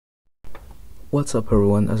What's up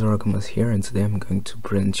everyone, Asurakuma here, and today I'm going to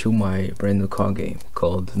present you my brand new card game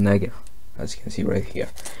called Naga, as you can see right here.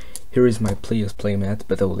 Here is my player's playmat,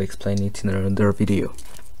 but I will explain it in another video.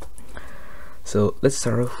 So let's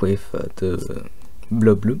start off with the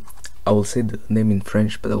bleu. I will say the name in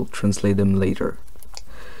French, but I will translate them later.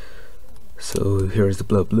 So here is the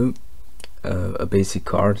bleu, a basic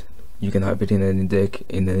card. You can have it in any deck,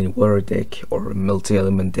 in any water deck or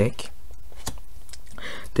multi-element deck.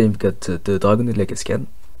 Then you've got the Dragon de la Cascade,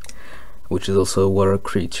 which is also a water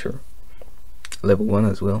creature, level 1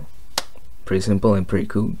 as well. Pretty simple and pretty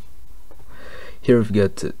cool. Here we've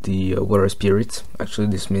got the water spirit. Actually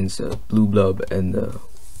this means blue blob and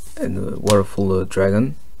waterful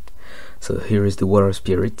dragon. So here is the water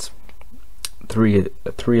spirit. 3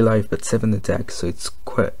 life but 7 attack, so it's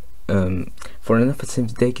quite for an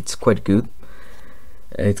offensive deck it's quite good.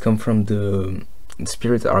 It comes from the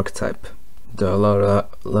spirit archetype. There are a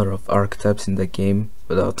lot of archetypes in that game,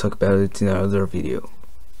 but I'll talk about it in another video.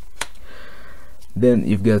 Then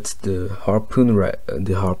you've got the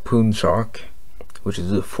harpoon shark, which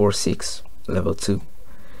is a 4/6 level 2.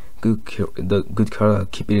 Good card. I'll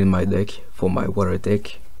keep it in my deck for my water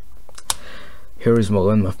deck. Here is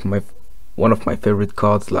one of my favorite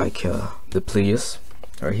cards, like the Pleius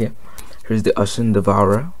right here. Here's the Ocean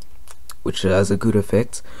Devourer, which has a good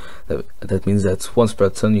effect. That means that once per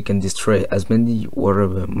turn you can destroy as many water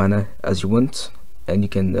mana as you want, and you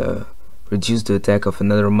can reduce the attack of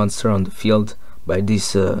another monster on the field by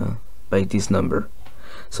this number.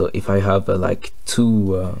 So if I have like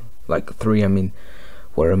 3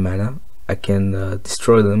 water mana, I can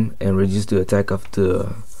destroy them and reduce the attack of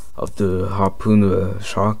the harpoon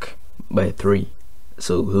shark by 3.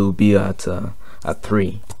 So it will be at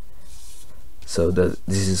 3. So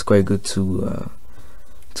this is quite good to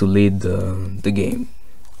lead the game.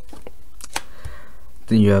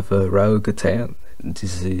 Then you have Raoul-Gater.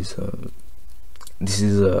 This is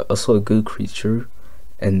also a good creature,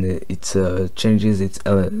 and it changes its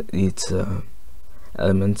elements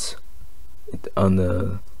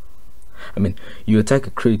on you attack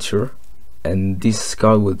a creature and this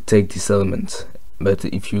card will take this element, but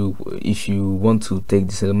if you want to take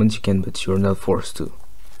this element you can, but you're not forced to.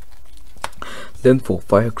 Then for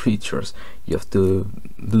fire creatures you have the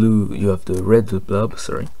red blob,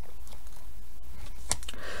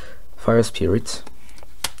 fire spirit,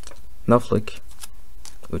 Knoflick,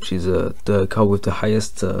 which is the card with the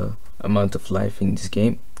highest amount of life in this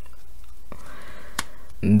game.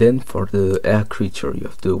 And then for the air creature you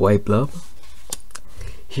have the white blob.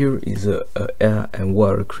 Here is a air and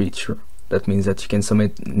water creature. That means that you can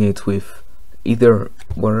summon it with either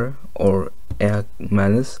water or air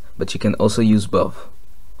manas, but you can also use both.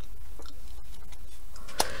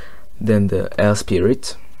 Then the air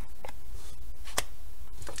spirit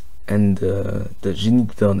and the Genie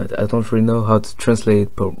Donut. I don't really know how to translate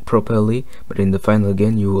it properly, but in the final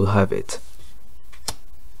game you will have it.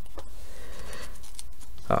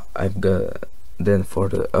 I've got then for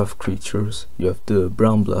the earth creatures you have the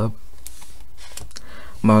brown blob,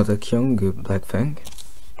 Mardakyong Black Fang,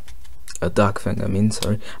 a Dark Fang.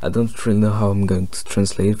 I don't really know how I'm going to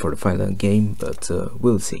translate it for the final game, but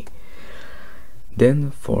we'll see.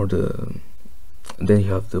 Then you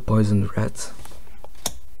have the poison rat,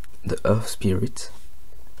 the earth spirit,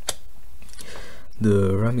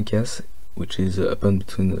 the Ramikaz, which is a pun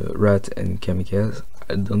between the rat and kamikaze.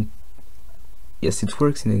 Yes, it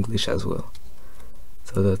works in English as well,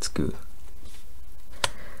 so that's good.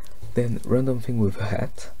 Then random thing with a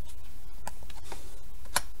hat,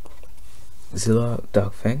 Zilla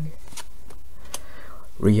Darkfang,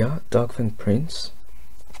 Ria Darkfang Prince.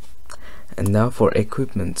 And now for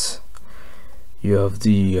equipment, you have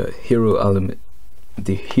the hero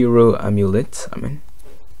amulet,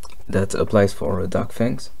 that applies for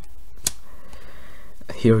Darkfangs.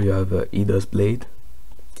 Here you have Ida's blade,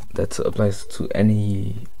 that applies to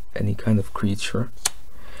any kind of creature.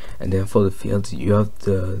 And then for the field you have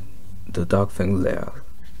the Darkfang lair.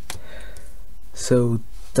 So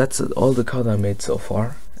that's all the card I made so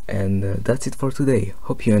far, and that's it for today.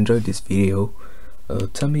 Hope you enjoyed this video.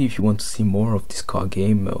 Tell me if you want to see more of this card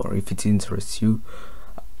game, or if it interests you.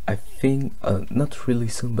 I think not really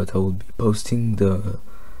soon, but I will be posting the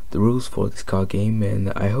rules for this card game,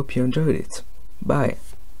 and I hope you enjoyed it. Bye.